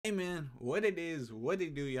Hey man, what it is, what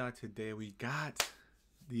it do, y'all? Today we got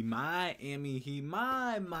the Miami Heat,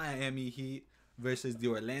 my Miami Heat versus the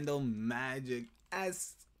Orlando Magic.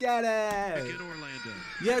 Let's get it!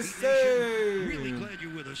 Yes, sir! Really glad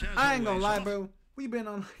you're with us. I ain't gonna lie, bro. We've been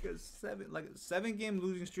on like a seven game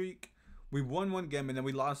losing streak. We won one game and then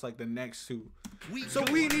we lost like the next two. So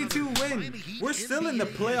we need to win. We're still in the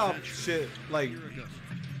playoff shit, like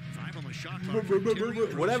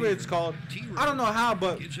whatever it's called. I don't know how,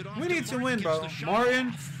 but we need to win, bro.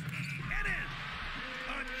 Martin.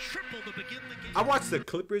 I watched the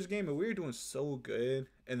Clippers game and we were doing so good,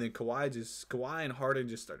 and then Kawhi and Harden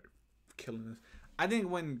just started killing us. I think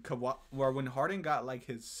when Harden got like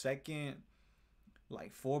his second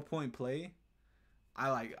like 4-point play,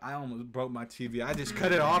 I almost broke my TV. I just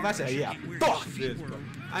cut it off. I said, yeah, fuck this, bro.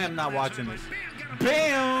 I am not watching this.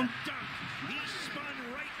 Bam!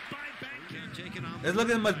 It's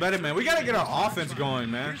looking much better, man. We gotta get our offense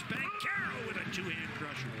going, man.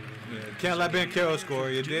 Yeah, can't let Banchero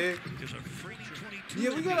score, you dig?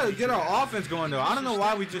 Yeah, we gotta get our offense going, though. I don't know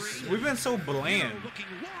why we've been so bland.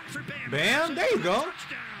 Bam, there you go.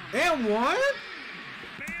 And one.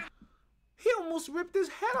 He almost ripped his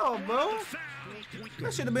head off, bro.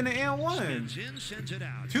 That should have been an and one.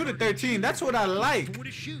 2-13. That's what I like.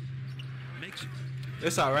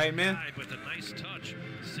 It's all right, man. With a nice touch.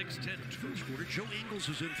 6-10 first quarter. Joe Ingles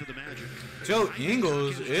is in for the Magic. Joe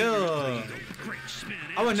Ingles, ew.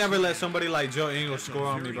 I would never let somebody like Joe Ingles score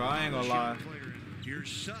on me, bro. I ain't gonna lie.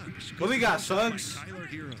 What we got, Suggs?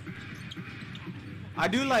 I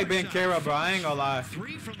do like Banchero, bro. I ain't gonna lie.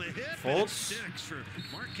 Fultz?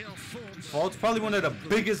 Fultz probably one of the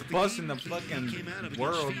biggest busts in the fucking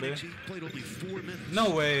world, man.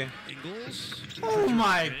 No way. Oh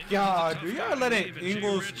my god, dude. Y'all letting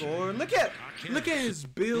Ingles score? Look at his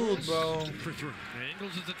build, bro.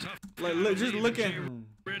 Like, just look at him.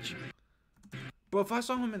 Bro, if I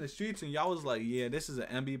saw him in the streets and y'all was like, yeah, this is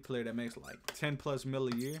an NBA player that makes like 10+ mil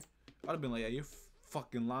a year, I'd have been like, yeah, you're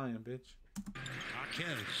fucking lying, bitch.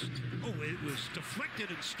 Oh, it was deflected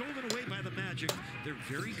and stolen away by the Magic. They're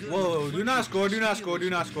very good. Whoa, do not score, do not score, do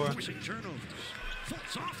not score.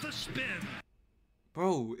 Fultz off the spin.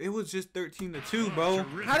 Bro, it was just 13-2, bro.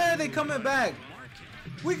 How are they coming back?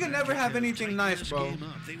 We can never have anything nice, bro.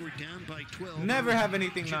 Never have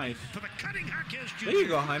anything nice. There you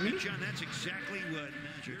go, Jaime.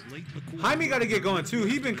 Jaime got to get going, too.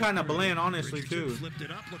 He's been kind of bland, honestly, too.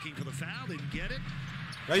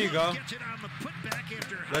 There you go.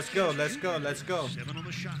 Let's go, let's go, let's go.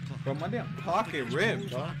 Bro, my damn pocket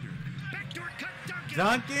ripped, bro.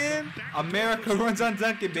 Duncan? America runs on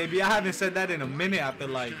Duncan, baby. I haven't said that in a minute, I feel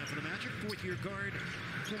like.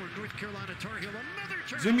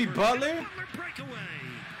 Jimmy Butler?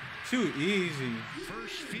 Too easy.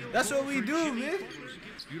 That's what we do, man.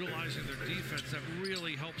 Utilizing their defense, that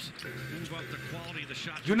really helps move up the quality of the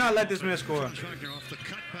shot. Do not let this man score.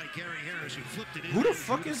 Who the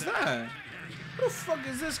fuck is that? Who the fuck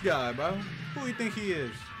is this guy, bro? Who do you think he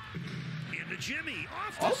is?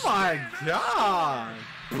 Oh my god!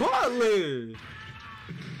 Butler!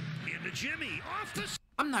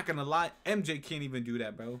 I'm not gonna lie, MJ can't even do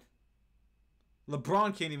that, bro.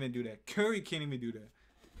 LeBron can't even do that. Curry can't even do that.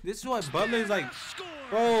 This is what Butler's like,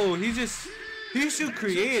 bro. He's too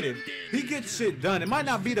creative. He gets shit done. It might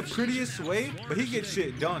not be the prettiest way, but he gets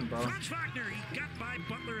shit done, bro.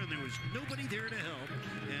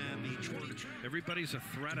 Everybody's a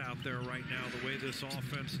threat out there right now, the way this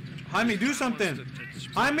offense. Jaime, do something.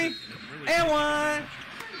 Jaime, and one.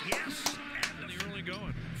 Yes. In the early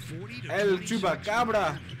going. El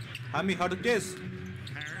Chupacabra. Jaime, how to kiss?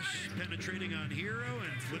 Harris penetrating on Hero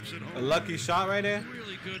and flips it home. A lucky shot right there.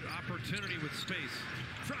 Really good opportunity with space.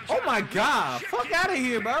 Oh my god. Fuck out of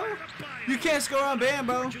here, bro. You can't score on Bam,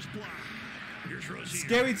 bro.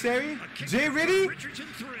 Scary Terry. Jay Riddy.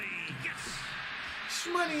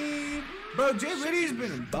 Shmoney. Bro, Jay Riddy's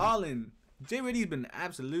been balling. Jay Riddy's been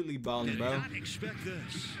absolutely balling, bro.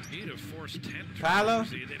 Paolo.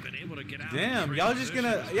 Damn, y'all just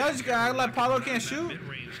gonna act like Paolo can't shoot?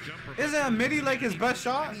 Isn't a midi like his best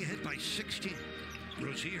shot?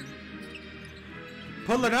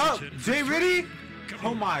 Pull it up. Jay Riddy.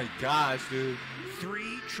 Oh my gosh, dude.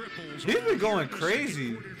 He's been going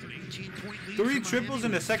crazy. 3 triples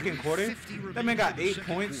in the second quarter. That man got 8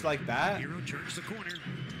 points like that.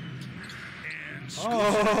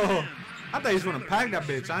 Oh, I thought he was gonna pack that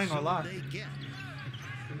bitch. I ain't gonna lie.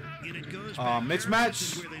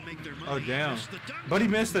 Mismatch. Oh damn. But he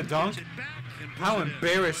missed the dunk. How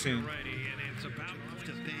embarrassing.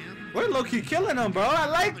 We're low-key killing him, bro. I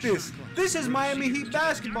like this. This is Miami Heat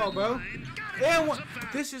basketball, bro. And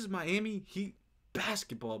this is Miami Heat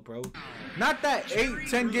basketball, bro. Not that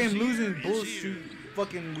 8-10 game losing bullshit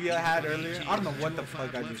fucking we had earlier. I don't know what the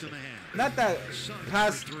fuck I just said. Not that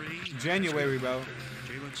past January, bro.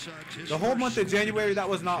 The whole month of January, that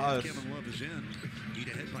was not us. Kevin Love is in. Heat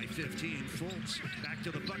ahead by 15. Fultz back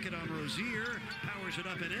to the bucket on Rozier. Powers it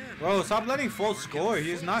up and in. Bro, stop letting Fultz score.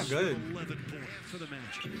 He's not good. 11 points for the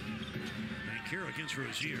Magic. Banchero against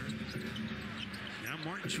Rozier. Now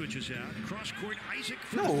Martin switches out. Cross court, Isaac.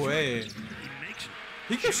 No way. He makes it.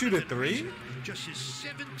 He can shoot a three. Just his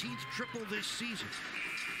 17th triple this season.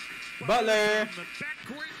 Butler. From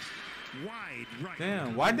the backcourt, wide right.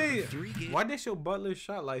 Damn, why'd they show Butler's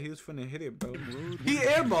shot like he was finna hit it, bro? He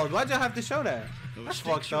airballed. Why'd y'all have to show that? That's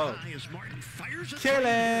fucked up.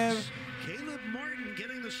 Caleb. Caleb Martin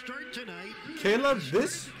getting the start tonight. Caleb,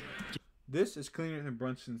 this is cleaner than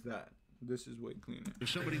Brunson's that. This is way cleaner.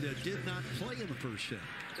 There's somebody that did not play in the first set.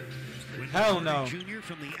 Hell no. Jr.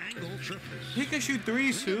 from the angle triples. He can shoot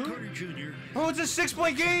threes too. Carter Jr. Bro, it's a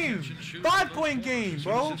 6-point game. 5-point game,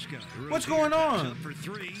 bro. What's going on? For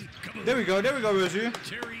three. There we go, Rozier.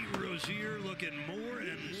 Terry Rozier looking more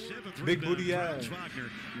and seventh Big rebound. booty ass. Franz Wagner,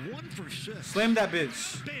 1 for 6. Slam that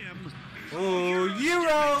bitch. Bam. Oh,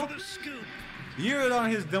 Euro. For the scoop. Euro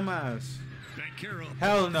on his dumb ass. Banchero,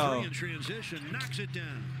 Hell no. three in transition, knocks it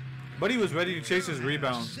down. Buddy was ready to chase his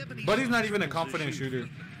rebound. Buddy's not even a confident shooter.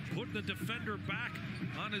 Put the defender back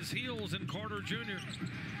on his heels in Carter Jr.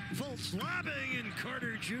 Fultz lobbing and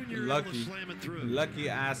Carter Jr. able to Lucky. slam it through. Lucky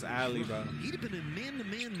ass alley, bro. He'd have been in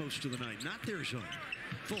man-to-man most of the night, not their zone.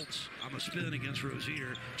 Fultz on the spin against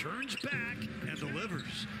Rozier, turns back and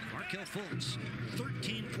delivers. Markelle Fultz,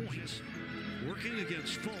 13 points. Working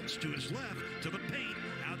against Fultz to his left, to the paint,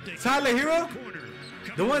 out there. Tyler Hero? Corner.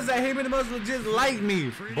 The ones that hate me the most legit like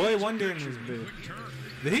me. Boy Wonder in this bitch.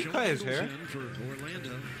 Did he cut his hair? For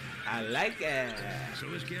Orlando. I like it. So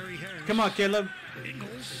is Gary Harris. Come on, Caleb.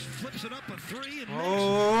 Ingles flips it up a three and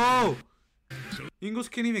Oh! Ingles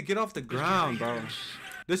can't even get off the ground, bro.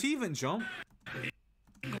 Does he even jump?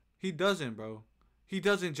 He doesn't, bro. He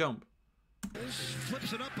doesn't jump.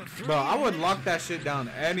 flips it up a three. Bro, I would lock that shit down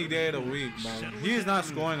any day of the week, bro. He is not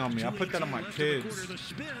scoring on me. I put that on my kids.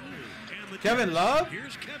 Kevin Love?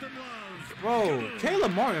 Here's Kevin Love. Bro,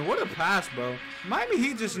 Caleb Martin, what a pass, bro. Miami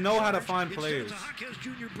Heat just know how to find players.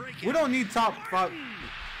 We don't need top 5.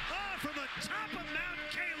 From the top of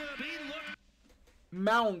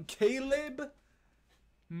Mount Caleb?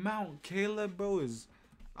 Mount Caleb, bro, is...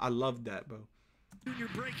 I love that, bro. Junior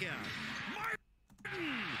breakout.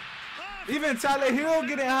 Even Tyler Hero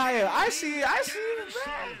getting higher. I see you,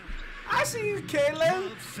 man. I see you,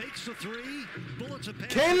 Caleb. Fakes the three. Bullets a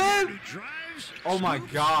pass. Caleb? Drives. Oh my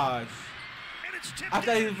gosh. And it's tipped I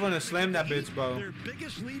thought he was in. gonna slam that bitch, bro. Their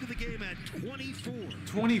biggest lead of the game at 24.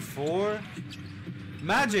 24?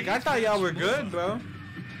 Magic, I thought y'all were good, bro.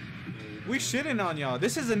 We shitting on y'all.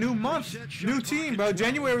 This is a new month. New team, bro.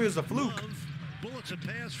 January was a fluke. Bullets a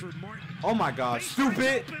pass for Martin. Oh my gosh.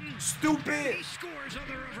 Stupid. Stupid. He scores on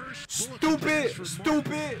the reverse. Stupid.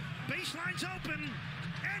 Stupid. Baseline's open.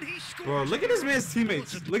 And he scores. Bro, look at this man's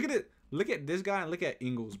teammates. Look at it. Look at this guy and look at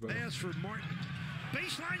Ingles, bro. Pass for Martin.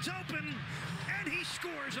 Baseline's open. And he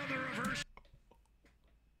scores on the reverse.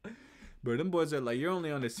 Bro, them boys are like, you're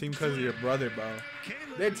only on this team because of your brother, bro.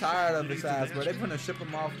 They're tired of his ass, bro. They're gonna ship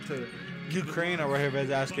him off to Ukraine or wherever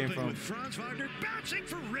his ass came from.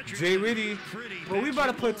 Jay Ritty. Bro, we about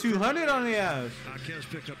to put 200 on the ass. Marquez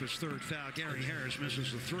picked up his third foul. Gary Harris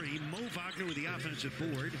misses the three. Mo Wagner with the offensive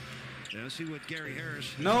board. Now see what Gary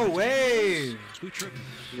Harris. No way. Who triples?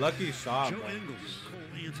 Lucky shot, Joe bro. Ingles.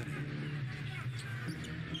 Cole Anthony.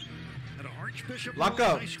 At Archbishop Lock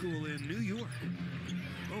Royal up. High School in New York.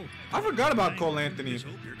 Oh, I forgot about Cole Anthony.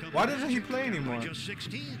 Why doesn't he play anymore? Just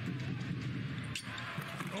 16.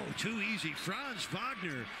 Oh, too easy. Franz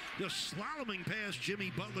Wagner just slaloming past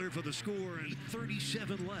Jimmy Butler for the score, and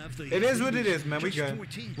 37 left. It is what it is, man. We Just good.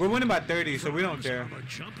 14. We're winning by 30, so we don't care. On a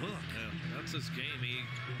jump hook. Yeah, that's his game. He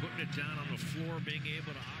putting it down on the floor, being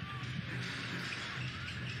able to.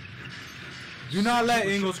 Do not let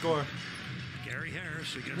Ingles score. Gary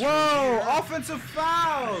Harris against Whoa, Rozier. offensive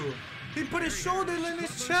foul. He put his shoulder in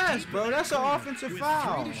his chest, bro. That's an offensive With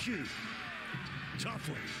foul. 3 to shoot. Tough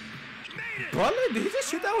one. Made it. Butler, did he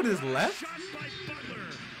just shoot that with his left? Shot by Butler.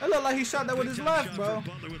 It looked like he shot that with his Big time left, shot bro. for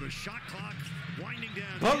Butler with a shot clock winding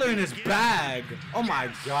down. Butler in his Again. bag. Oh my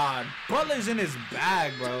God. Butler's in his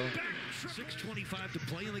bag, bro. 6:25 to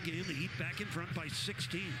play in the game. The Heat back in front by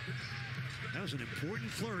 16. That was an important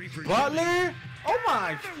flurry for Butler? Oh my.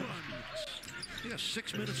 Another one. He got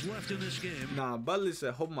 6 minutes left in this game. Nah, Butler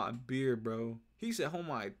said, hold my beer, bro. He said, hold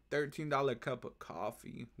my $13 cup of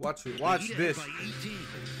coffee. Watch it. Watch Heat this. ahead by 18.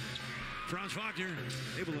 Franz Wagner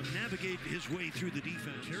able to navigate his way through the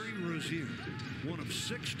defense. Terry Rozier, one of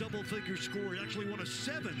 6 double-figure scores, actually one of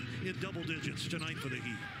 7 in double digits tonight for the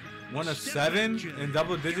Heat. One of 7 in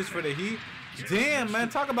double digits for the Heat. Damn, man,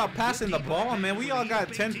 talk about passing the ball, man. We all got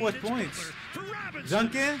 10+ points.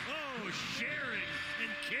 Duncan. Oh, sharing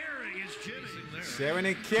and caring is Jimmy. Sharing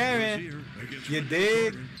and caring. You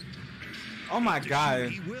dig? Oh my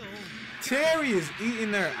God. Terry is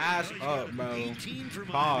eating their ass up, bro.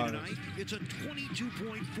 Pause. It's a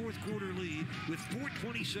 22-point fourth quarter lead with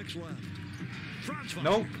 4:26 left. Franz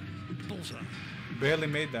Wagner, Nope. bullseye. Barely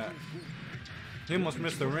made that. He almost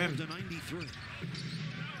missed the rim.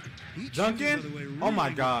 Duncan. Oh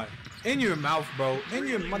my God. In your mouth, bro. In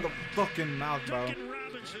your motherfucking mouth, bro.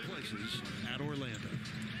 Places at Orlando.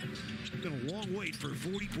 Been a long wait for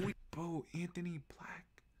 40 points. Bro, Anthony Black.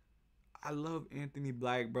 I love Anthony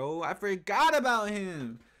Black, bro. I forgot about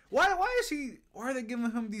him. Why are they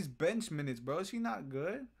giving him these bench minutes, bro? Is he not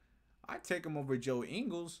good? I take him over Joe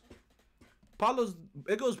Ingles.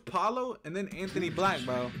 It goes Paulo and then Anthony Black,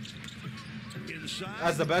 bro.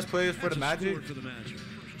 As the best players for the Magic.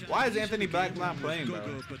 Why is Anthony Black not playing, bro?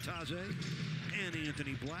 And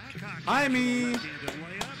Anthony Black. I mean,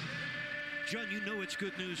 John, you know it's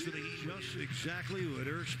good news for the Heat. Just exactly what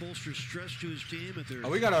Eric Spoelstra stressed to his team at their. Oh,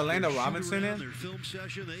 we got Orlando Robinson in. Their film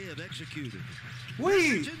session, they have executed.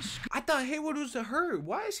 Wait, I thought Hayward was hurt.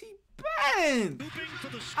 Why is he banned?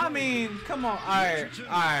 I mean, come on. All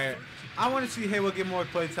right. I want to see Hayward get more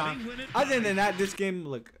play time. Other than that, this game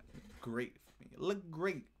looked great for me. It looked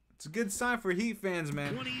great. It's a good sign for Heat fans,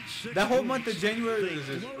 man. That whole month of January,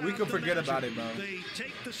 we could forget about it, bro. They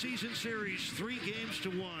take the season series 3 games to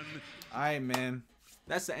 1. All right, man.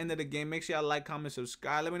 That's the end of the game. Make sure y'all like, comment,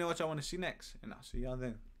 subscribe. Let me know what y'all want to see next, and I'll see y'all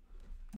then.